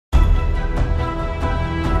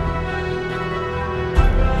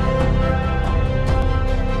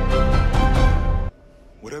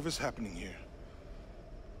whatever's happening here,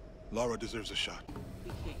 Lara deserves a shot.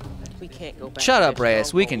 We can't go back. Shut up,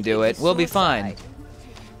 Reyes. We can do it. We'll be fine.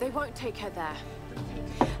 They won't take her there.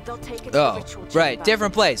 They'll take her to Oh, the ritual right. chamber.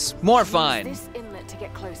 Different place. More Use fine. this inlet to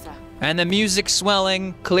get closer. And the music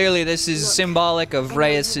swelling. Clearly, this is symbolic of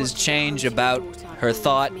Reyes' change about her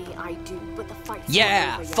thought.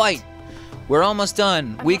 Yeah, fight. We're almost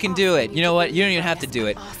done. We can do it. You know what? You don't even have to do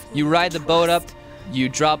it. You ride the boat up, you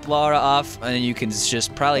drop Lara off, and then you can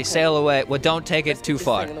just probably sail away. Well, don't take it too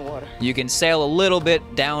far. You can sail a little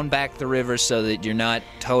bit down back the river so that you're not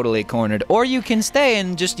totally cornered. Or you can stay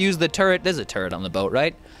and just use the turret. There's a turret on the boat,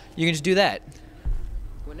 right? You can just do that.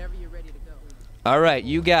 Whenever you're ready to go. All right,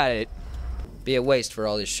 you got it. Be a waste for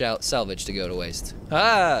all this salvage to go to waste.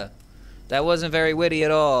 Ah, that wasn't very witty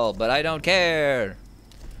at all, but I don't care.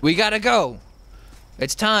 We gotta go.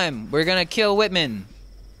 It's time. We're gonna kill Whitman.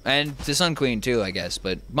 And the Sun Queen too, I guess,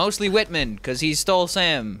 but mostly Whitman, because he stole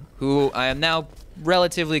Sam, who I am now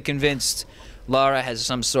relatively convinced Lara has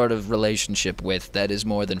some sort of relationship with that is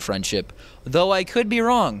more than friendship. Though I could be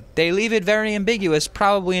wrong. They leave it very ambiguous,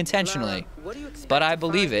 probably intentionally. Lara, what do you expect But I to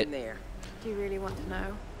believe find it. in there? Do you really want to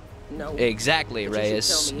know? No. Exactly, But you should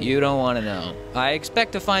Reyes. tell me You don't want to know. I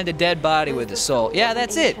expect to find a dead body with a soul. Yeah,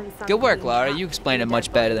 that's it. Good work, Lara. You explain it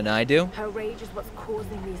much better than I do. Her rage is what's causing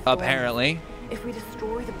these storms. Apparently. If we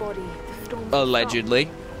destroy the body, the storm will Allegedly.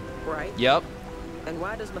 Right. Yup. And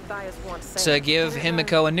why does Matthias want To Sam? give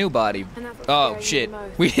Himiko a new body. And that's what's Oh, scaring shit. me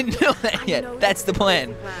most. We didn't know that I yet. know That's the this is plan.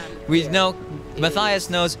 crazy plan. We know. Matthias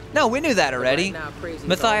knows. No, we knew that already. Right now, crazy is all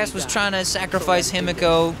Matthias we was got. trying to sacrifice So let's do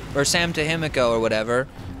Himiko, or Sam to Himiko, or whatever.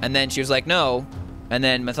 And then she was like, no. And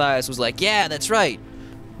then Matthias was like, yeah, that's right.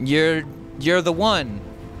 You're the one.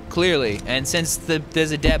 Clearly. And since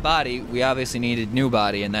there's a dead body, we obviously need a new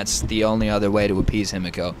body, and that's the only other way to appease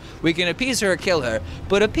Himiko. We can appease her or kill her,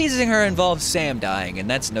 but appeasing her involves Sam dying, and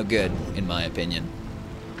that's no good, in my opinion.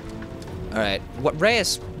 Alright. What,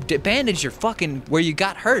 Reyes, bandage your fucking where you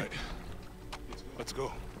got hurt. Let's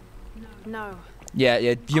go. No.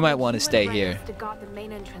 Yeah, you might want to You stay and here. Reyes to guard the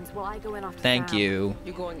main entrance while I go in after Thank Sam. you.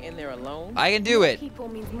 You going in there alone? I can do it. People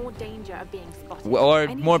means more danger of being spotted. Or I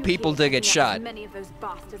need more you people here to get picking up shot. As many of those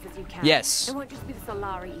bastards as you can. Yes. It won't just be the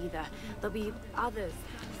Solari either. There'll be others.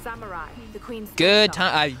 Samurai, the Queen's Good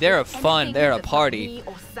daughter. time. They're a fun. Anything They're a that's not party. Me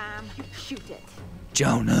or Sam, shoot it.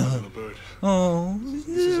 Jonah. Little bird. Oh, This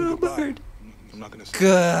little isn't goodbye. bird. I'm not gonna say.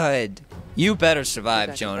 Good. You better survive,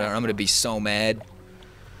 back Jonah, to or I'm gonna be so mad.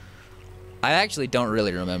 I actually don't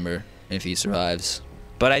really remember if he survives.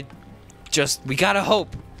 But we gotta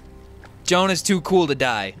hope. Jonah's too cool to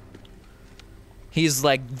die. He's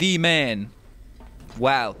like the man.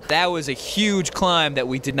 Wow, that was a huge climb that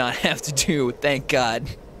we did not have to do, thank God.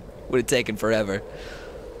 Would have taken forever.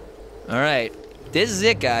 Alright, this is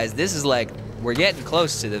it, guys. This is like, we're getting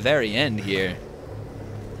close to the very end here.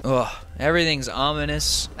 Ugh, everything's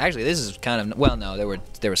ominous. Actually, this is kind of, well, no, there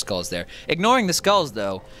were skulls there. Ignoring the skulls,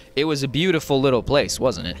 though, it was a beautiful little place,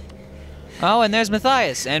 wasn't it? Oh, and there's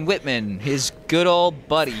Matthias and Whitman, his good old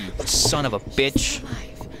buddy. Son of a bitch.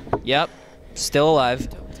 Yep, still alive.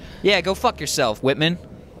 Yeah, go fuck yourself, Whitman.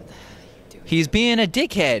 He's being a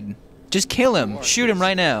dickhead. Just kill him. Shoot him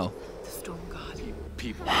right now. The Storm Guard.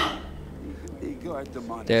 People. They guard the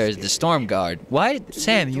monastery. There's the Storm Guard. Why,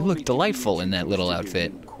 Sam, you look delightful in that little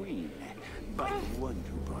outfit. Queen, but one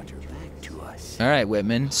who brought her back to us. All right,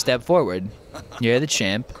 Whitman, step forward. You're the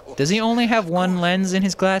champ. Does he only have one lens in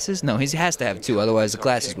his glasses? No, he has to have two, otherwise the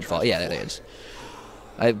glasses would fall. Yeah, that is.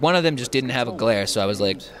 One of them just didn't have a glare, so I was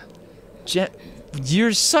like,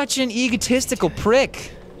 you're such an egotistical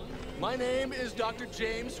prick. My name is Dr.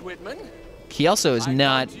 James Whitman. He also is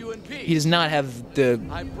not, he does not have the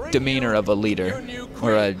demeanor of a leader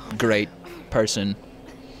or a great person.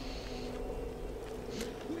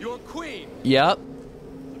 Your queen. Yep.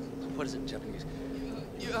 What is it in Japanese?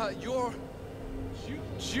 Your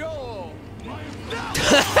Joe.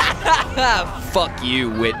 Fuck you,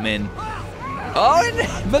 Whitman. Oh,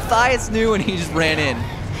 and Matthias knew and he just ran in.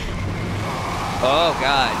 Oh,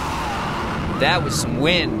 God. That was some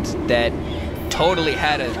wind that totally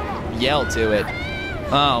had a yell to it.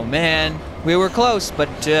 Oh, man. We were close, but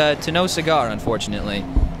to no cigar, unfortunately.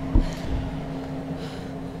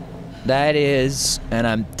 That is, and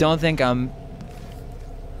I don't think I'm...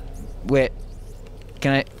 Wait.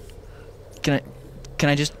 Can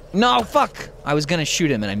I just... No, fuck! I was gonna shoot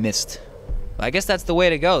him and I missed. I guess that's the way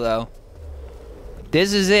to go, though.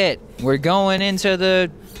 This is it. We're going into the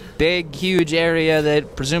big, huge area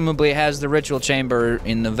that presumably has the ritual chamber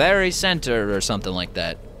in the very center or something like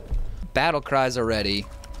that. Battle cries already.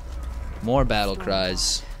 More battle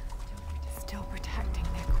cries. Still protecting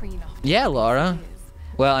their queen after Yeah, Laura.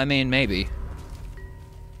 Well, I mean, maybe.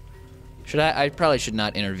 Should I probably should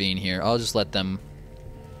not intervene here. I'll just let them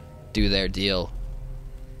do their deal.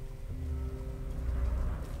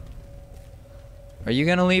 Are you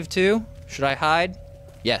gonna leave too? Should I hide?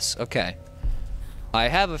 Yes, okay. I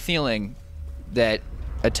have a feeling that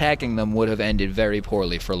attacking them would have ended very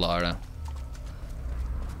poorly for Lara.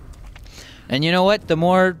 And you know what?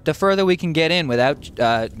 The further we can get in without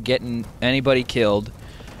getting anybody killed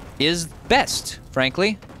is best,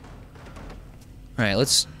 frankly. All right,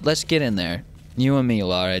 let's get in there. You and me,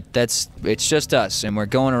 Lara. It's just us, and we're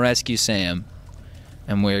going to rescue Sam.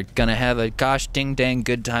 And we're gonna have a gosh ding dang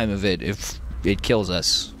good time of it if it kills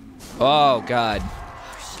us. Oh God.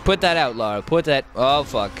 Put that out, Lara. Put that. Oh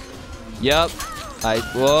fuck. Yup.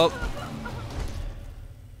 Whoa.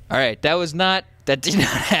 Alright, that did not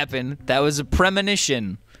happen. That was a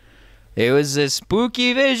premonition. It was a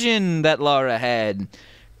spooky vision that Lara had.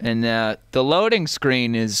 And the loading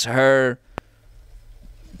screen is her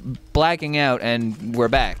blacking out, and we're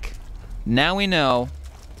back. Now we know.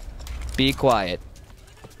 Be quiet.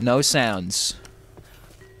 No sounds.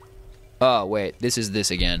 Oh, wait. This is this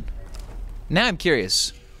again. Now I'm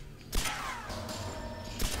curious.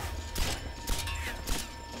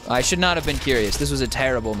 I should not have been curious. This was a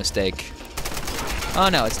terrible mistake. Oh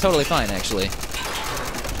no, it's totally fine, actually.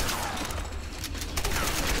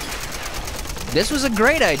 This was a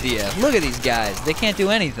great idea. Look at these guys. They can't do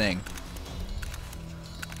anything.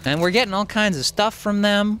 And we're getting all kinds of stuff from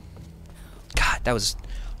them. God, that was...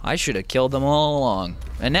 I should have killed them all along.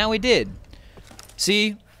 And now we did.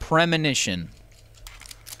 See? Premonition.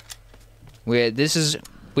 We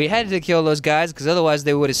had to kill those guys because otherwise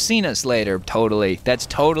they would have seen us later. Totally. That's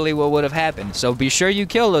totally what would have happened. So be sure you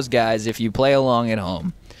kill those guys if you play along at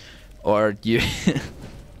home. Or you...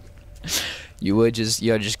 you're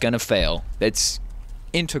just gonna fail. It's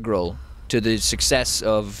integral to the success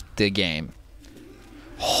of the game.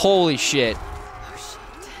 Holy shit.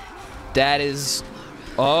 That is...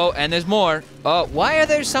 Oh, and there's more. Oh, why are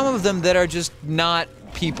there some of them that are just not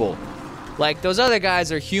people? Like, those other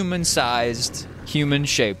guys are human-sized,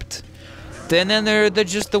 human-shaped. Then they're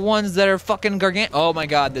just the ones that are fucking gargantuan. Oh my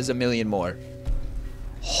god, there's a million more.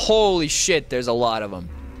 Holy shit, there's a lot of them.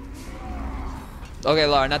 Okay,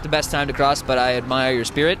 Lara, not the best time to cross, but I admire your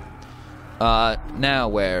spirit. Now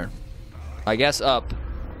where? I guess up.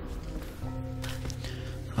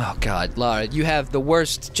 Oh god, Lara, you have the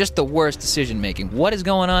worst, just the worst decision-making. What is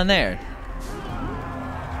going on there?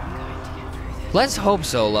 Let's hope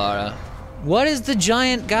so, Lara. What is the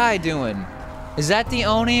giant guy doing? Is that the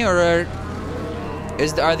Oni, or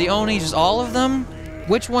are the Oni just all of them?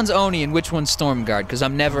 Which one's Oni and which one's Stormguard? Because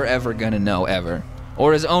I'm never ever gonna know, ever.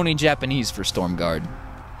 Or is Oni Japanese for Stormguard?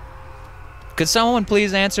 Could someone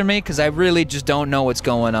please answer me? Because I really just don't know what's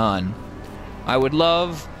going on. I would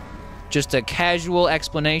love just a casual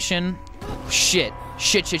explanation. Shit.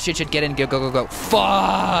 Shit. Get in. Go.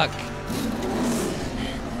 Fuck!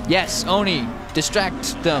 Yes, Oni.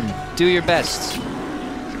 Distract them. Do your best.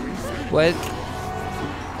 What?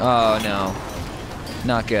 Oh, no.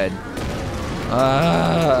 Not good.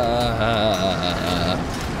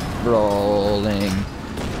 Rolling.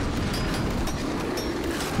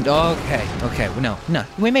 Okay. No.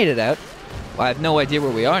 We made it out. I have no idea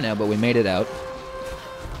where we are now, but we made it out.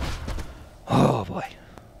 Oh, boy.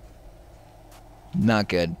 Not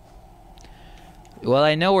good. Well,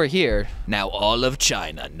 I know we're here. Now all of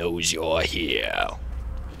China knows you're here.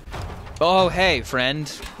 Oh, hey,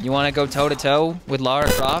 friend. You want to go toe-to-toe with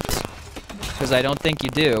Lara Croft? Because I don't think you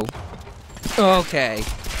do. Okay.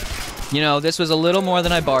 You know, this was a little more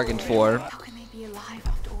than I bargained for. How can they be alive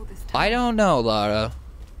after all this time? I don't know, Lara.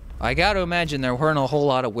 I gotta imagine there weren't a whole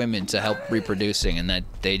lot of women to help reproducing and that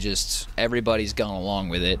everybody's gone along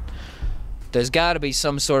with it. There's gotta be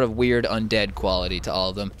some sort of weird undead quality to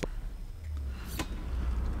all of them.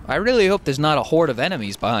 I really hope there's not a horde of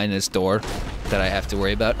enemies behind this door that I have to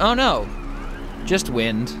worry about. Oh no! Just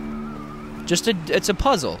wind. It's a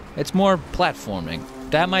puzzle. It's more platforming.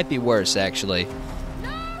 That might be worse, actually.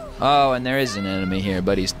 Oh, and there is an enemy here,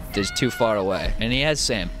 but he's too far away. And he has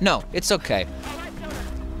Sam. No, it's okay.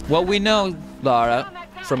 What we know, Lara,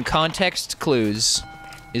 from context clues,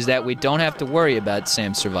 is that we don't have to worry about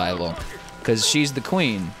Sam's survival. Because she's the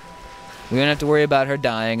queen. We don't have to worry about her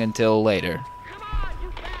dying until later.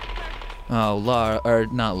 Oh,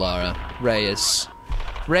 not Lara. Reyes.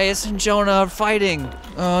 Reyes and Jonah are fighting!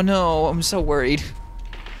 Oh no, I'm so worried.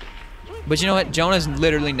 But you know what? Jonah's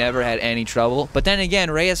literally never had any trouble. But then again,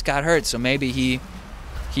 Reyes got hurt, so maybe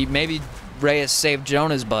maybe Reyes saved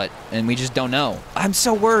Jonah's butt, and we just don't know. I'm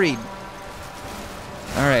so worried.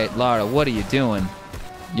 Alright, Lara, what are you doing?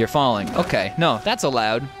 You're falling. Okay, no, that's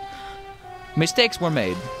allowed. Mistakes were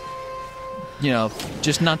made. You know,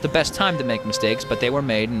 just not the best time to make mistakes, but they were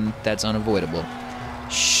made, and that's unavoidable.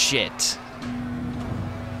 Shit.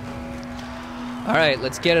 Alright,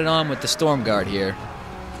 let's get it on with the storm guard here.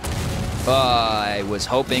 I was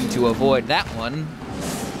hoping to avoid that one.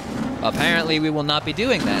 Apparently we will not be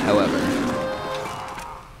doing that, however.